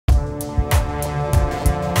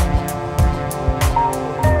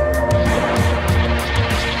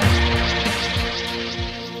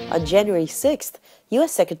On January 6th,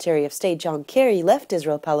 U.S. Secretary of State John Kerry left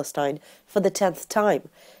Israel-Palestine for the 10th time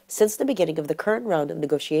since the beginning of the current round of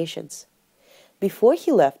negotiations. Before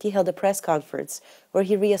he left, he held a press conference where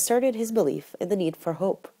he reasserted his belief in the need for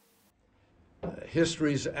hope.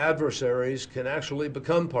 History's adversaries can actually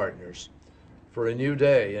become partners for a new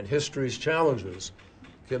day, and history's challenges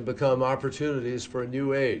can become opportunities for a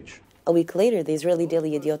new age. A week later, the Israeli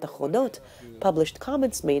daily Yediot Ahronot published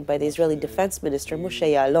comments made by the Israeli Defense Minister Moshe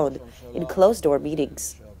Ya'alon in closed-door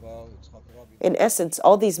meetings. In essence,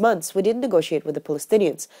 all these months, we didn't negotiate with the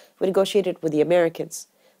Palestinians, we negotiated with the Americans.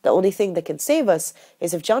 The only thing that can save us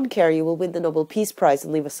is if John Kerry will win the Nobel Peace Prize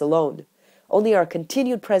and leave us alone. Only our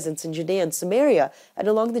continued presence in Judea and Samaria and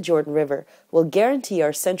along the Jordan River will guarantee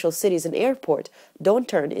our central cities and airport don't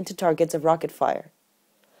turn into targets of rocket fire.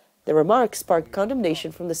 The remarks sparked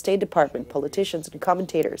condemnation from the State Department, politicians, and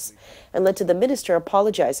commentators, and led to the minister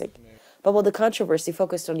apologizing. But while the controversy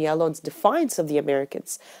focused on Ya'alon's defiance of the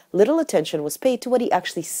Americans, little attention was paid to what he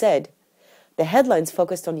actually said. The headlines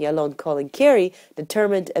focused on Ya'alon calling Kerry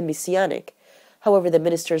determined and messianic. However, the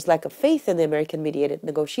minister's lack of faith in the American-mediated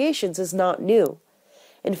negotiations is not new.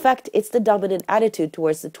 In fact, it's the dominant attitude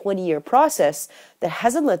towards the 20-year process that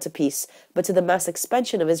hasn't led to peace, but to the mass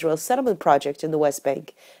expansion of Israel's settlement project in the West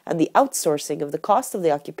Bank and the outsourcing of the cost of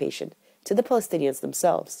the occupation to the Palestinians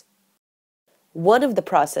themselves. One of the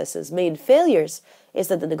process's main failures is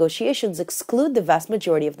that the negotiations exclude the vast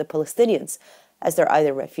majority of the Palestinians, as they're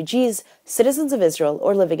either refugees, citizens of Israel,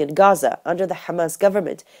 or living in Gaza under the Hamas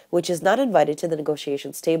government, which is not invited to the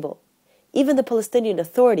negotiations table. Even the Palestinian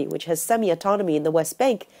Authority, which has semi-autonomy in the West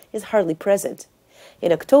Bank, is hardly present.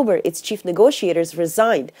 In October, its chief negotiators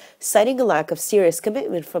resigned, citing a lack of serious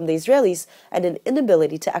commitment from the Israelis and an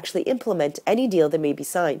inability to actually implement any deal that may be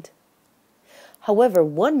signed. However,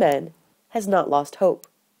 one man has not lost hope.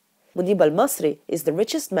 Munib al-Masri is the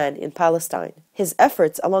richest man in Palestine. His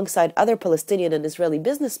efforts, alongside other Palestinian and Israeli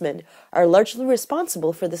businessmen, are largely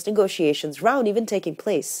responsible for this negotiations round even taking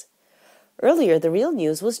place. Earlier, the Real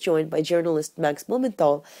News was joined by journalist Max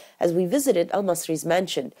Blumenthal as we visited al-Masri's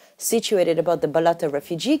mansion, situated about the Balata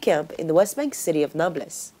refugee camp in the West Bank city of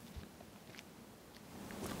Nablus.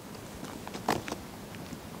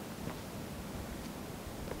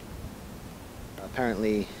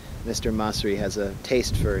 Apparently, Mr. Masri has a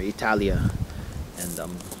taste for Italia, and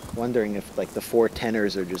I'm wondering if the four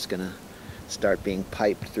tenors are just gonna start being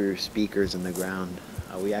piped through speakers in the ground.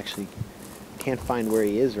 We actually can't find where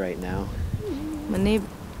he is right now. Munib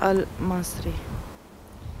al-Masri.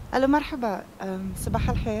 Hello, marhaba. Sabah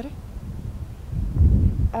al-khair.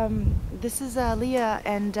 This is Leah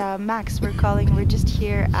and Max. We're calling. We're just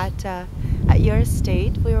here at your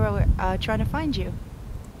estate. We were trying to find you.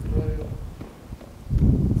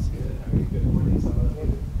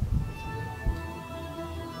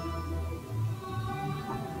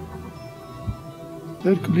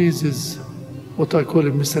 Hercules is what I call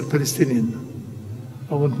him Mr. Palestinian.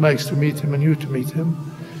 I want Max to meet him and you to meet him,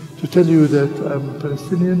 to tell you that I'm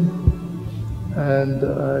Palestinian and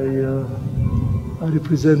I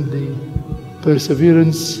represent the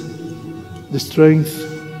perseverance, the strength,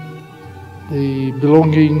 the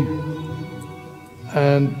belonging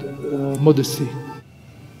and modesty.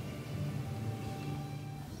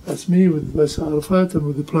 That's me with Yasser Arafat and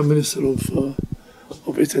with the Prime Minister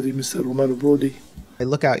of Italy, Mr. Romano Prodi. I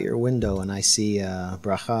look out your window and I see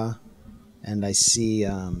Bracha, and I see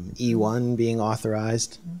E1 being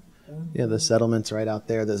authorized. Yeah, the settlements right out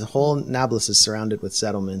there. The whole Nablus is surrounded with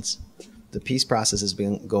settlements. The peace process has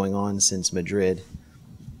been going on since Madrid.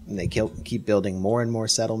 And they keep building more and more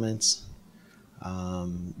settlements.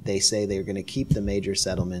 They say they're going to keep the major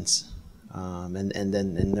settlements,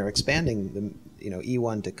 and they're expanding the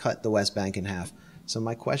E1 to cut the West Bank in half. So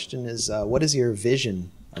my question is, what is your vision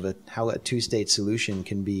of how a two-state solution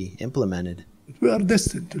can be implemented? We are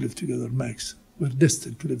destined to live together, Max. We're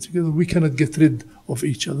destined to live together. We cannot get rid of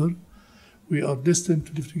each other. We are destined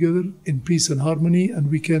to live together in peace and harmony, and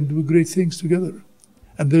we can do great things together.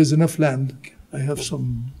 And there is enough land. I have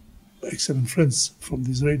some excellent friends from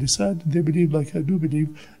the Israeli side. They believe like I do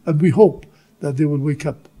believe, and we hope that they will wake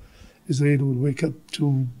up. Israel will wake up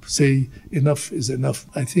to say enough is enough.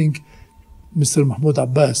 I think Mr. Mahmoud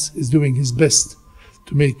Abbas is doing his best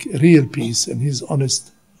to make real peace, and he's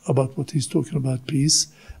honest about what he's talking about, peace,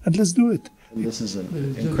 and let's do it. And this is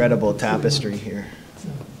an incredible tapestry here.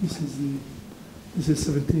 This is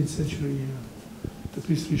 17th century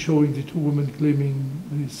tapestry showing the two women claiming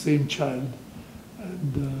the same child,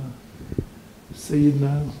 and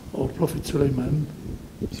Sayyidina or Prophet Sulaiman.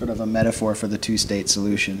 Sort of a metaphor for the two-state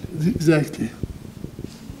solution. Exactly.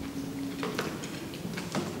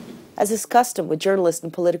 As is custom with journalists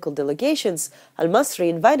and political delegations, al-Masri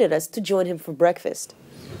invited us to join him for breakfast.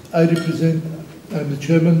 I'm the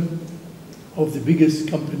chairman of the biggest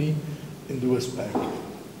company in the West Bank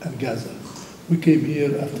and Gaza. We came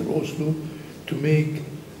here after Oslo to make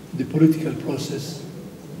the political process.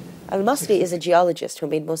 Al-Masri is a geologist who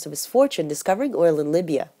made most of his fortune discovering oil in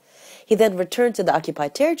Libya. He then returned to the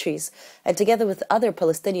occupied territories and, together with other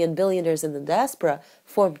Palestinian billionaires in the diaspora,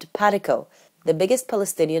 formed Patico, the biggest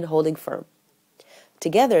Palestinian holding firm.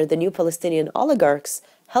 Together, the new Palestinian oligarchs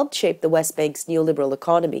helped shape the West Bank's neoliberal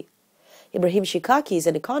economy. Ibrahim Shikaki is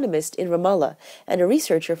an economist in Ramallah and a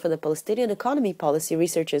researcher for the Palestinian Economy Policy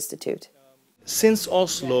Research Institute. Since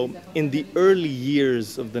Oslo, in the early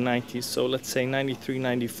years of the 90s, so let's say 93,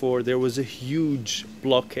 94, there was a huge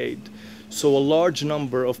blockade. So a large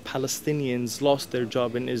number of Palestinians lost their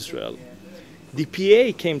job in Israel. The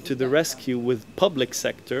PA came to the rescue with public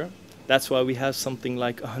sector. That's why we have something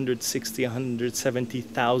like 160,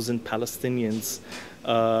 170,000 Palestinians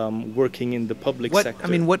working in the public sector. I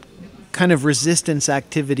mean, what kind of resistance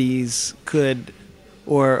activities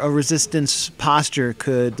or a resistance posture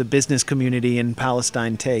could the business community in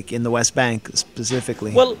Palestine take, in the West Bank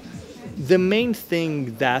specifically? Well, the main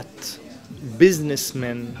thing that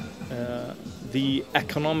businessmen, the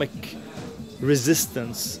economic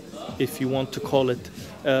resistance, if you want to call it,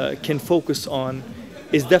 can focus on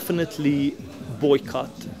is definitely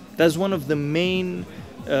boycott. That's one of the main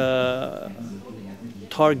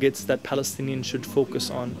targets that Palestinians should focus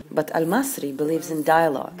on. But al-Masri believes in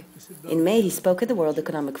dialogue. In May, he spoke at the World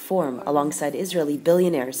Economic Forum alongside Israeli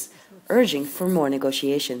billionaires, urging for more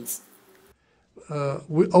negotiations.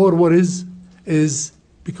 Our worries is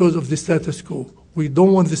because of the status quo. We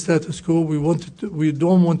don't want the status quo. We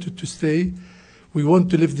don't want it to stay. We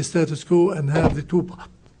want to live the status quo and have the two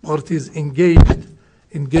parties engaged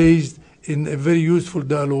in a very useful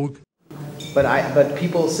dialogue. But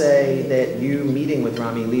people say that you meeting with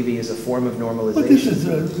Rami Levy is a form of normalization.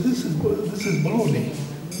 But this is baloney.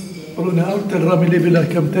 I'll tell Rami Levy,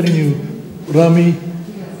 like I'm telling you, Rami,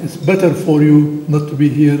 it's better for you not to be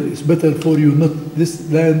here. It's better for you not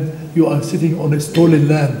this land. You are sitting on a stolen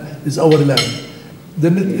land. It's our land.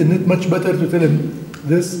 Then isn't it much better to tell him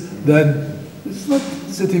this than it's not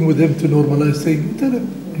sitting with him to normalize things. Tell him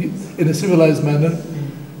in a civilized manner,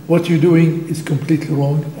 what you're doing is completely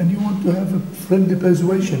wrong, and you want to have a friendly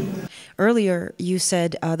persuasion. Earlier, you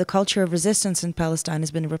said the culture of resistance in Palestine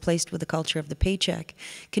has been replaced with the culture of the paycheck.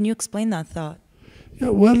 Can you explain that thought? Yeah,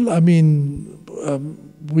 well, I mean,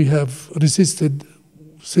 we have resisted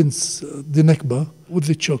since the Nakba, with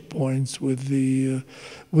the choke points, with the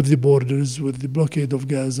borders, with the blockade of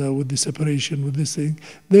Gaza, with the separation, with this thing.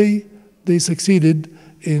 They succeeded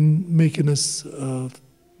in making us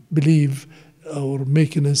believe or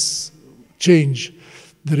making us change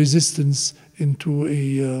the resistance into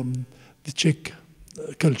the Czech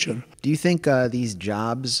culture. Do you think these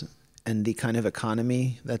jobs and the kind of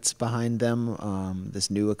economy that's behind them, this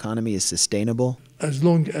new economy, is sustainable? As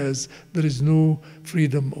long as there is no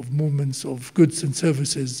freedom of movements of goods and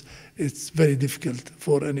services, it's very difficult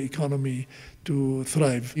for an economy to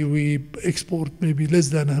thrive. We export maybe less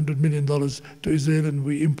than $100 million to Israel, and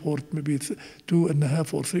we import maybe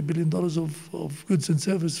 $2.5 or $3 billion of goods and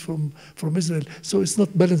services from Israel. So it's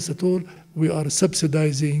not balanced at all. We are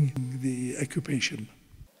subsidizing the occupation.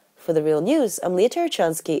 For the Real News, I'm Lia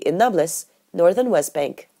Tarachansky in Nablus, Northern West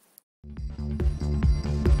Bank.